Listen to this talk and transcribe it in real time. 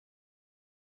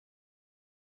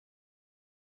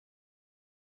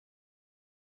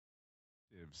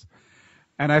lives.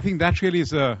 And I think that really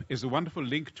is a wonderful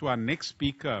link to our next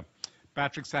speaker,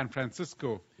 Patrick San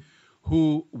Francisco,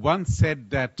 who once said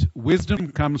that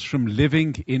wisdom comes from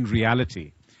living in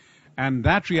reality. And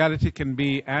that reality can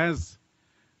be as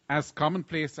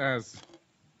commonplace as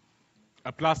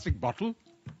a plastic bottle,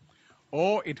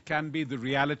 or it can be the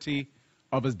reality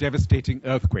of a devastating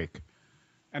earthquake.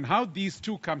 And how these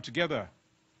two come together,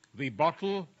 the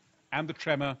bottle and the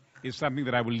tremor, is something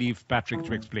that I will leave Patrick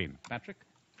to explain. Patrick?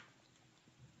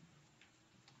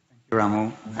 Thank you,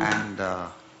 Ramu,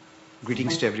 and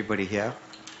greetings to everybody here.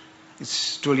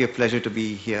 It's truly a pleasure to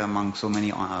be here among so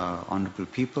many honorable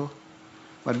people.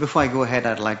 But before I go ahead,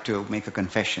 I'd like to make a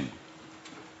confession.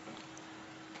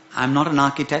 I'm not an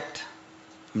architect.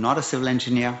 I'm not a civil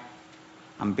engineer.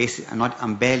 I'm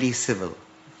barely civil.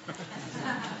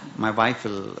 My wife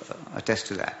will attest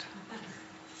to that.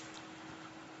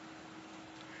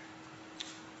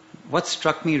 What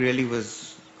struck me really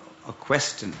was a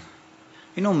question.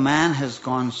 You know, man has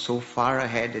gone so far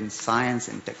ahead in science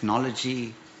and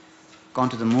technology, gone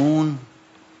to the moon,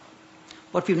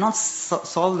 but we've not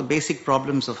solved the basic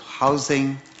problems of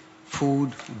housing,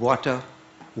 food, water.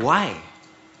 Why?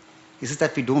 Is it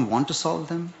that we don't want to solve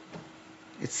them?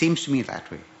 It seems to me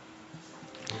that way.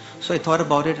 So I thought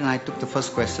about it, and I took the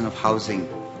first question of housing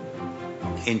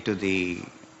into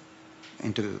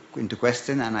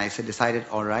question, and I decided,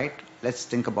 all right, let's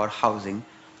think about housing,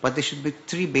 but there should be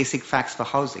 3 basic facts for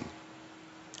housing.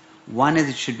 1 is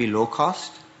it should be low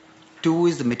cost, 2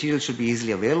 is the material should be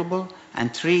easily available,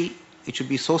 and 3, it should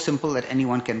be so simple that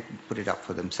anyone can put it up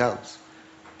for themselves.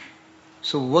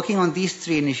 So working on these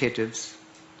 3 initiatives,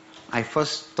 I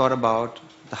first thought about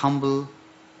the humble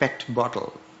PET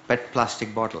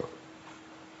plastic bottle.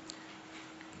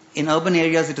 In urban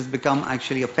areas, it has become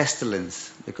actually a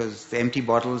pestilence because the empty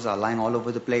bottles are lying all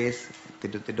over the place.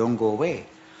 They don't go away.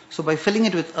 So by filling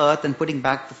it with earth and putting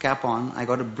back the cap on, I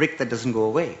got a brick that doesn't go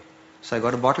away. So I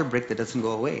got a bottle brick that doesn't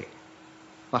go away.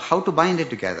 But how to bind it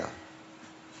together?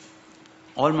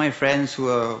 All my friends who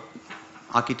are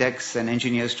architects and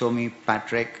engineers told me,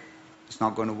 Patrick, it's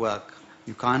not going to work.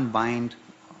 You can't bind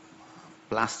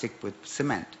plastic with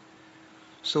cement.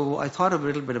 So I thought a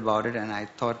little bit about it, and I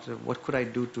thought, what could I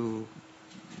do to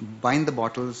bind the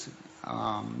bottles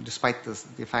despite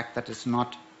the fact that it's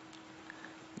not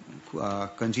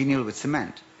congenial with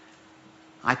cement?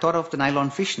 I thought of the nylon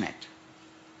fishnet.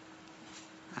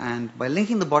 And by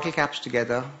linking the bottle caps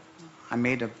together, I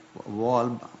made a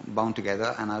wall bound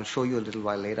together, and I'll show you a little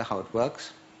while later how it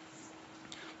works.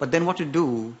 But then what to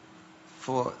do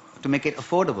to make it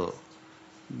affordable?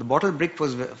 The bottle brick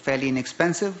was fairly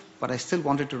inexpensive, but I still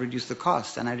wanted to reduce the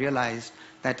cost. And I realized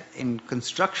that in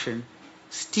construction,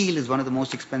 steel is one of the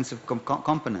most expensive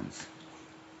components.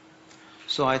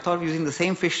 So I thought of using the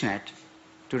same fishnet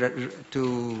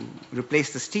to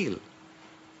replace the steel.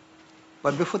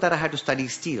 But before that, I had to study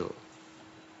steel.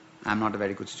 I'm not a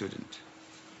very good student.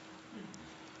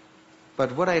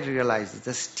 But what I realized is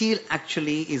that steel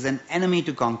actually is an enemy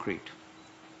to concrete.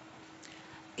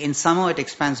 In summer, it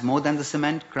expands more than the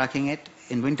cement, cracking it.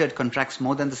 In winter, it contracts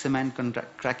more than the cement,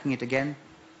 cracking it again.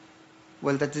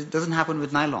 Well, that doesn't happen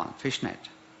with nylon, fishnet.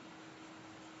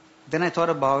 Then I thought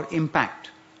about impact.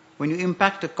 When you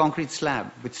impact a concrete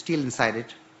slab with steel inside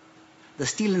it, the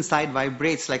steel inside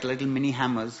vibrates like little mini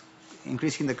hammers,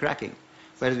 increasing the cracking.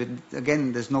 Whereas,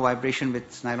 again, there's no vibration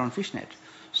with nylon fishnet.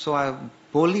 So I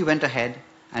boldly went ahead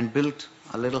and built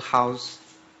a little house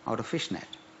out of fishnet.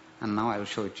 And now I will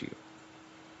show it to you.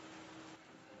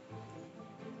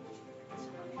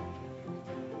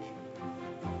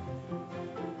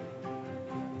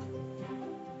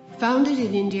 Founded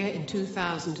in India in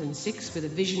 2006 with a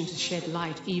vision to shed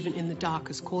light even in the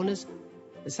darkest corners,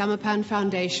 the Samapan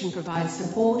Foundation provides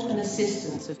support and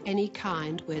assistance of any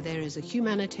kind where there is a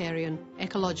humanitarian,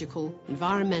 ecological,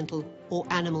 environmental, or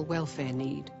animal welfare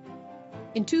need.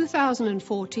 In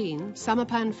 2014,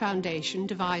 Samapan Foundation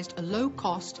devised a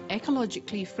low-cost,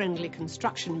 ecologically friendly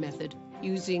construction method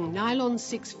using nylon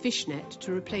 6 fishnet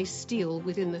to replace steel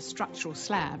within the structural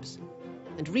slabs,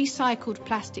 and recycled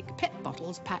plastic PET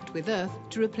bottles packed with earth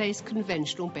to replace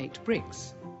conventional baked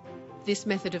bricks. This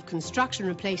method of construction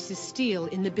replaces steel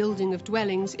in the building of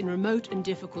dwellings in remote and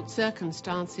difficult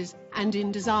circumstances and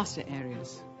in disaster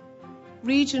areas.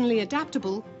 Regionally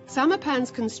adaptable,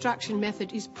 Samapan's construction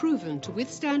method is proven to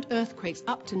withstand earthquakes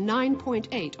up to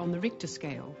 9.8 on the Richter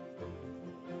scale.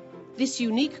 This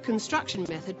unique construction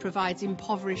method provides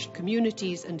impoverished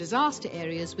communities and disaster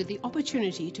areas with the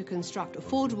opportunity to construct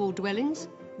affordable dwellings,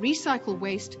 recycle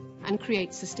waste, and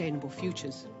create sustainable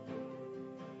futures.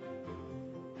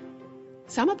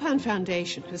 Samapan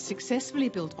Foundation has successfully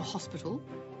built a hospital,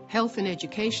 health and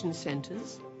education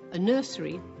centres, a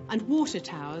nursery and water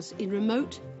towers in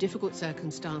remote, difficult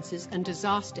circumstances and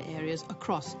disaster areas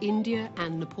across India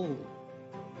and Nepal.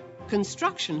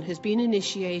 Construction has been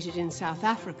initiated in South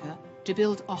Africa to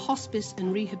build a hospice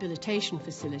and rehabilitation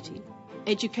facility,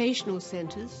 educational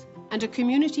centres and a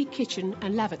community kitchen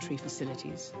and lavatory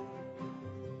facilities.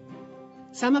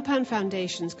 Samapan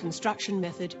Foundation's construction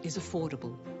method is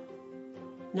affordable.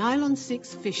 Nylon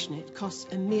 6 fishnet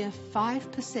costs a mere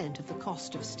 5% of the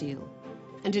cost of steel.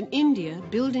 And in India,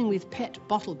 building with PET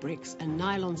bottle bricks and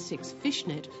nylon 6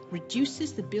 fishnet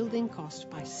reduces the building cost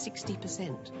by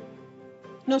 60%.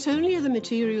 Not only are the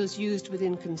materials used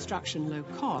within construction low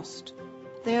cost,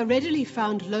 they are readily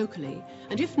found locally,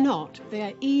 and if not, they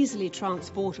are easily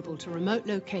transportable to remote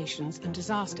locations and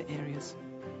disaster areas.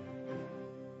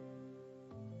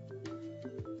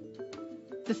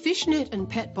 The fishnet and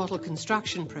PET bottle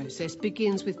construction process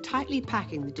begins with tightly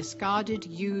packing the discarded,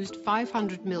 used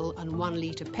 500 ml and 1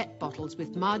 litre PET bottles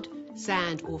with mud,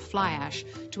 sand or fly ash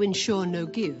to ensure no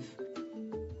give.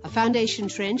 A foundation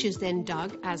trench is then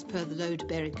dug as per the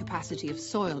load-bearing capacity of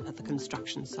soil at the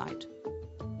construction site.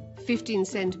 15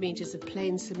 centimetres of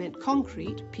plain cement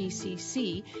concrete,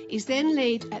 PCC, is then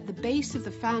laid at the base of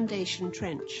the foundation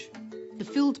trench. The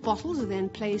filled bottles are then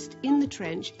placed in the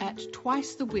trench at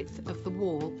twice the width of the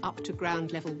wall up to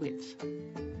ground level width.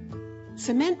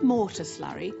 Cement mortar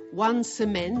slurry, 1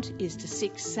 cement is to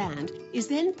 6 sand, is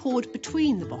then poured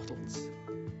between the bottles.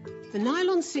 The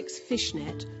nylon 6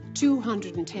 fishnet,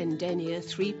 210 denier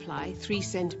 3-ply 3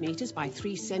 centimetres by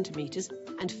 3 centimetres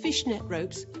and fishnet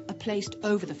ropes are placed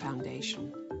over the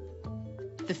foundation.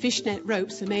 The fishnet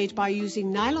ropes are made by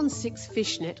using nylon 6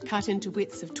 fishnet cut into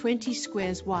widths of 20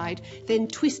 squares wide, then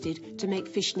twisted to make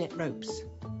fishnet ropes.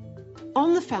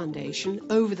 On the foundation,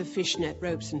 over the fishnet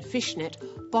ropes and fishnet,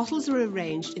 bottles are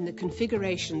arranged in the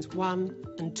configurations 1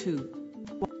 and 2.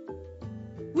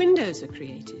 Windows are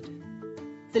created.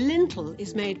 The lintel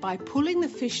is made by pulling the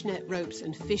fishnet ropes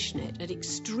and fishnet at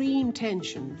extreme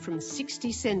tension from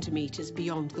 60 centimetres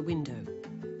beyond the window.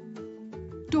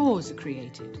 Doors are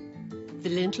created. The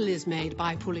lintel is made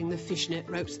by pulling the fishnet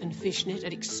ropes and fishnet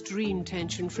at extreme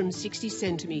tension from 60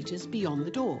 centimetres beyond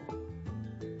the door.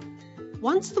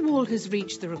 Once the wall has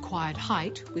reached the required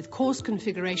height, with course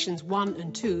configurations 1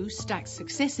 and 2 stacked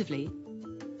successively,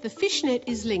 the fishnet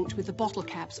is linked with the bottle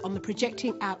caps on the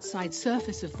projecting outside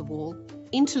surface of the wall,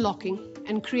 interlocking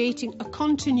and creating a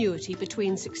continuity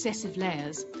between successive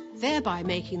layers, thereby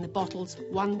making the bottles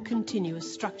one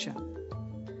continuous structure.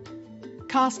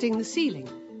 Casting the ceiling.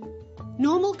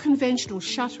 Normal conventional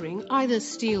shuttering, either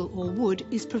steel or wood,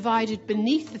 is provided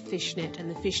beneath the fishnet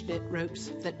and the fishnet ropes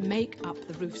that make up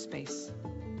the roof space.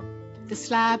 The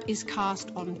slab is cast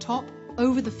on top,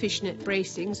 over the fishnet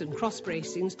bracings and cross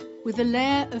bracings, with a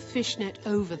layer of fishnet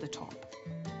over the top.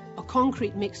 A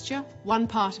concrete mixture, 1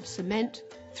 part of cement,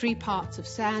 3 parts of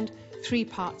sand, 3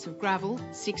 parts of gravel,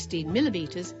 16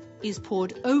 millimetres, is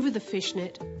poured over the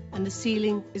fishnet and the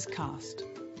ceiling is cast.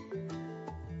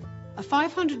 A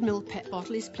 500 ml PET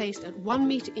bottle is placed at 1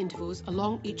 metre intervals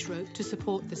along each rope to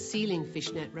support the ceiling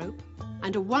fishnet rope,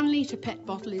 and a 1 litre PET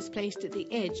bottle is placed at the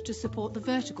edge to support the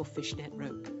vertical fishnet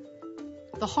rope.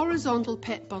 The horizontal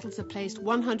PET bottles are placed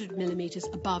 100 millimetres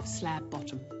above slab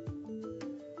bottom.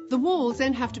 The walls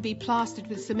then have to be plastered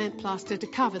with cement plaster to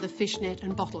cover the fishnet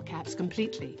and bottle caps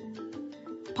completely.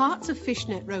 Parts of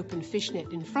fishnet rope and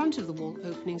fishnet in front of the wall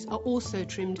openings are also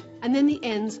trimmed, and then the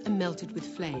ends are melted with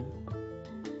flame.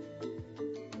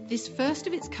 This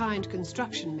first-of-its-kind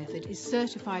construction method is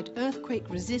certified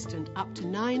earthquake-resistant up to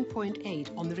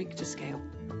 9.8 on the Richter scale.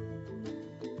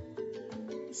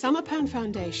 Samapan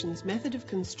Foundation's method of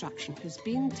construction has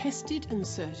been tested and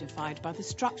certified by the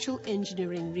Structural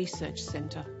Engineering Research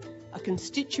Centre, a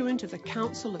constituent of the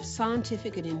Council of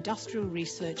Scientific and Industrial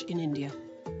Research in India.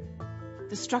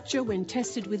 The structure, when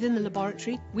tested within the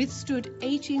laboratory, withstood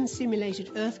 18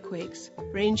 simulated earthquakes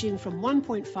ranging from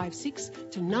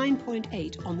 1.56 to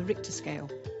 9.8 on the Richter scale.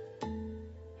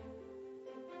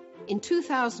 In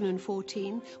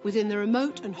 2014, within the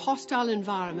remote and hostile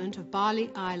environment of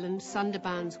Bali Island,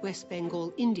 Sundarbans, West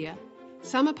Bengal, India,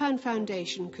 Samapan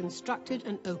Foundation constructed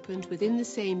and opened within the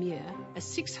same year a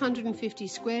 650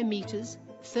 square metres,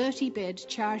 30-bed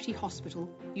charity hospital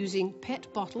using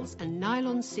PET bottles and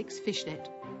nylon 6 fishnet.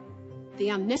 The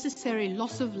unnecessary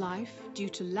loss of life due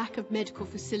to lack of medical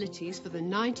facilities for the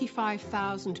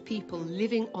 95,000 people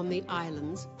living on the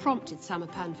islands prompted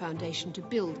Samapan Foundation to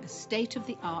build a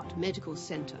state-of-the-art medical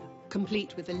centre,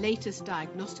 complete with the latest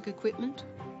diagnostic equipment,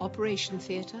 operation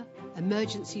theatre,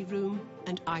 emergency room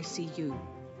and ICU.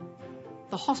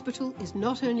 The hospital is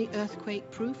not only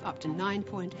earthquake-proof up to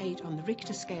 9.8 on the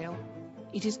Richter scale,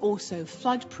 it is also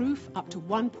flood-proof up to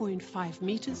 1.5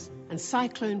 meters and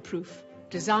cyclone-proof,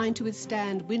 designed to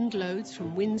withstand wind loads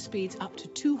from wind speeds up to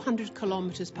 200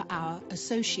 kilometers per hour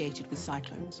associated with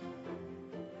cyclones.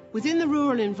 Within the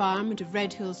rural environment of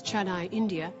Red Hills, Chennai,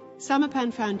 India,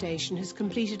 Samapan Foundation has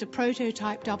completed a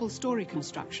prototype double-story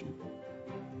construction.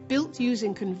 Built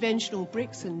using conventional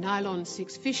bricks and nylon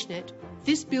 6 fishnet,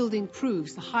 this building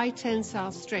proves the high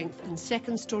tensile strength and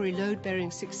second-story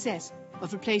load-bearing success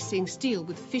of replacing steel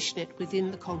with fishnet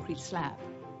within the concrete slab.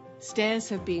 Stairs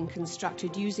have been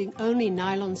constructed using only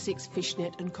nylon 6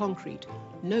 fishnet and concrete.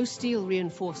 No steel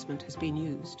reinforcement has been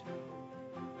used.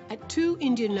 At 2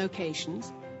 Indian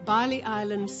locations, Bali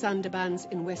Island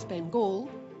Sundarbans in West Bengal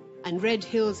and Red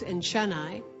Hills in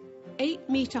Chennai,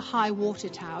 8-meter-high water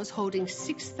towers holding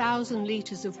 6,000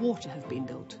 litres of water have been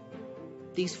built.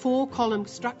 These 4-column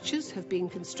structures have been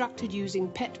constructed using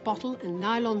PET bottle and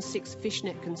nylon 6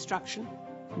 fishnet construction.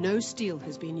 No steel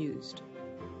has been used.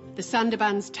 The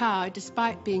Sundarbans Tower,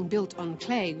 despite being built on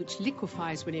clay which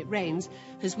liquefies when it rains,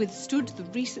 has withstood the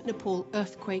recent Nepal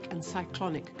earthquake and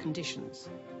cyclonic conditions.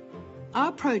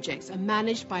 Our projects are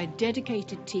managed by a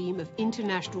dedicated team of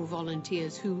international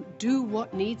volunteers who do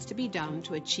what needs to be done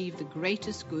to achieve the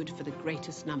greatest good for the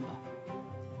greatest number.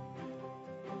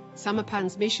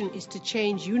 Samapan's mission is to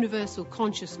change universal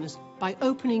consciousness by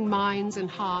opening minds and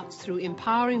hearts through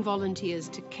empowering volunteers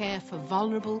to care for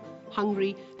vulnerable,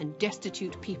 hungry and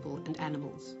destitute people and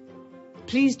animals.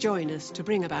 Please join us to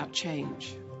bring about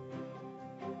change.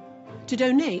 To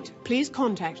donate, please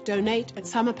contact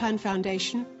donate@Samapan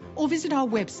Foundation or visit our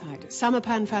website at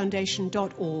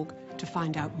samapanfoundation.org to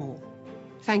find out more.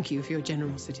 Thank you for your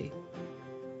generosity.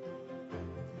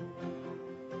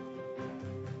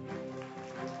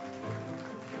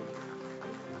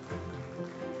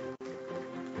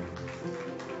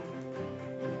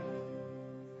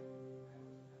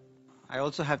 I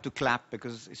also have to clap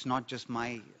because it's not just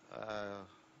my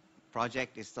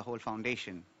project, it's the whole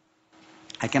foundation.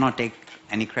 I cannot take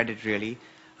any credit really.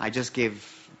 I just gave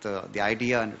the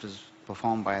idea and it was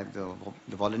performed by the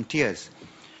volunteers.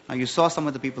 Now you saw some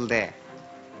of the people there.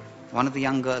 One of the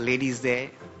younger ladies there,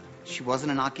 she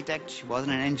wasn't an architect, she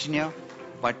wasn't an engineer,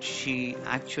 but she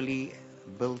actually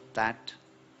built that.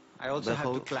 I also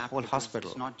have to clap whole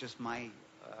hospital. It's not just my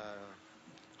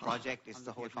project, it's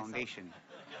the whole foundation.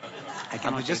 I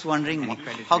was just wondering,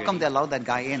 how come they allowed that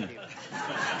guy in? By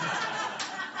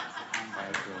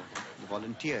the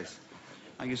volunteers.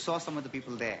 Now you saw some of the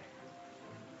people there.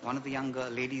 One of the younger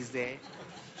ladies there,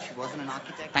 she wasn't an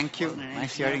architect. Thank you.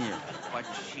 Nice hearing you. But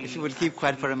if you would keep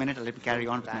quiet for a minute, I'll let me carry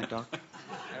on with my talk.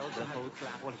 I also have to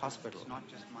clap whole hospital. It's not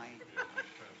just my.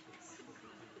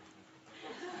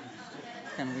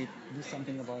 Can we do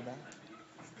something about that?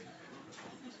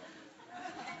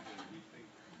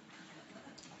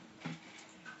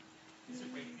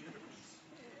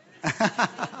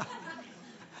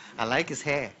 I like his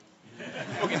hair.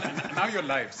 Okay, now you're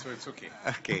live, so it's okay.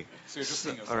 Okay. So you're just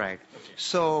seeing us. All right. Okay.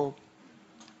 So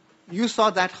you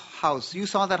saw that house, you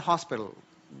saw that hospital.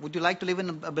 Would you like to live in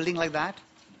a building like that?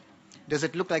 Does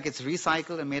it look like it's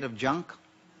recycled and made of junk?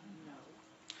 No.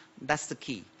 That's the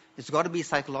key. It's got to be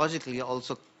psychologically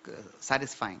also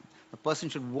satisfying. The person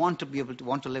should want to be able to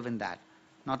want to live in that.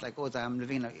 Not like, oh, I'm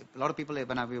living in a lot of people,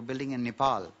 when we were building in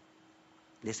Nepal,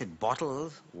 they said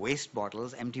bottles, waste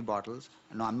bottles, empty bottles.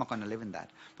 No, I'm not going to live in that.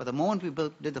 But the moment we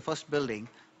did the first building,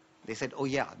 they said, oh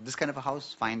yeah, this kind of a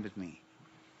house, fine with me.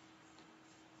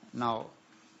 Now,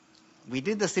 we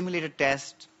did the simulated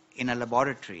test in a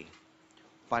laboratory.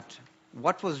 But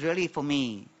what was really for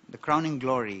me, the crowning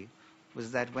glory,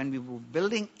 was that when we were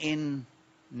building in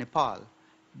Nepal,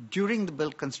 during the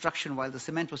build construction, while the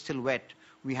cement was still wet,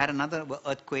 we had another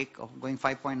earthquake of going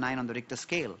 5.9 on the Richter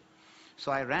scale.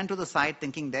 So I ran to the side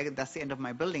thinking that's the end of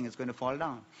my building, it's going to fall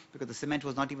down, because the cement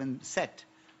was not even set,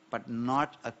 but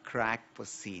not a crack was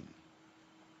seen.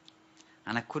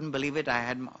 And I couldn't believe it. I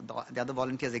had the other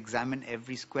volunteers examine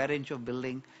every square inch of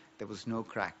building. There was no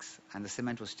cracks, and the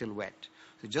cement was still wet.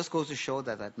 So it just goes to show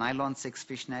that nylon 6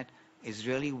 fishnet is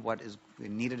really what is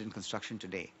needed in construction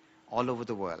today, all over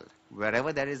the world.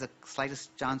 Wherever there is a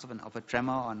slightest chance of a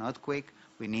tremor or an earthquake,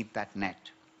 we need that net.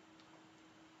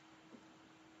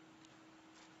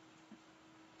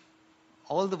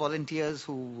 All the volunteers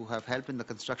who have helped in the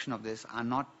construction of this are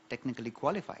not technically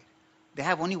qualified. They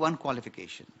have only one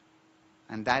qualification,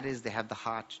 and that is they have the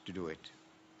heart to do it.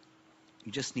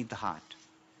 You just need the heart.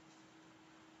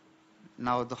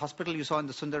 Now, the hospital you saw in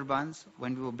the Sundarbans,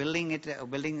 when we were building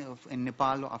in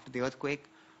Nepal after the earthquake,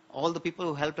 all the people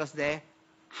who helped us there,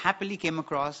 happily came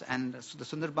across, and the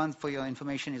Sundarbans, for your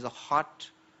information, is a hot,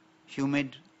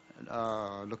 humid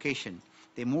location.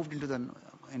 They moved into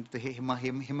the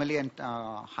Himalayan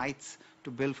heights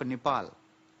to build for Nepal.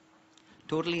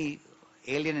 Totally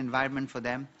alien environment for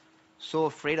them. So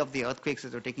afraid of the earthquakes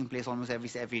that were taking place almost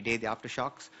every day, the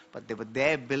aftershocks, but they were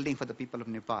there building for the people of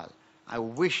Nepal. I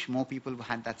wish more people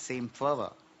had that same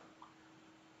fervor.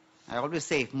 I always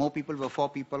say, if more people were for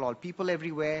people, all people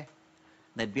everywhere,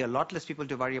 there'd be a lot less people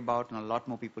to worry about and a lot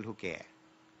more people who care.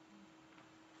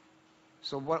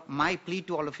 So what my plea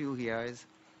to all of you here is,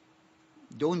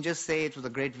 don't just say it was a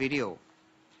great video.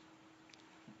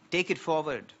 Take it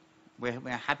forward. We're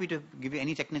happy to give you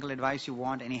any technical advice you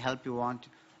want, any help you want.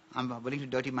 I'm willing to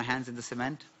dirty my hands in the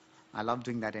cement. I love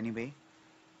doing that anyway.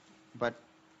 But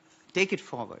take it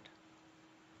forward.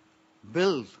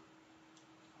 Build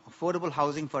affordable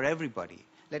housing for everybody.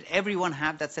 Let everyone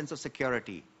have that sense of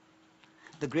security.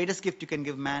 The greatest gift you can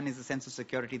give man is the sense of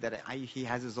security that he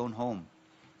has his own home.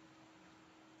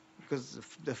 Because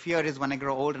the fear is, when I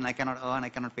grow old and I cannot earn, I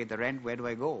cannot pay the rent, where do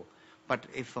I go? But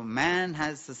if a man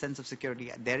has a sense of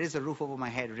security, there is a roof over my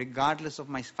head, regardless of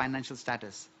my financial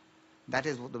status. That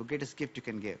is the greatest gift you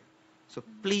can give. So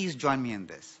please join me in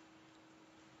this.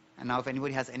 And now if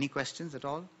anybody has any questions at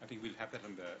all? I think we'll have that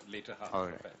in the later half. All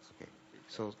right. Okay.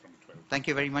 So From 12. thank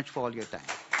you very much for all your time.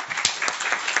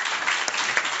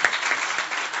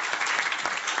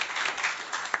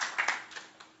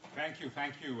 Thank you,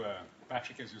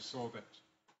 Patrick. As you saw that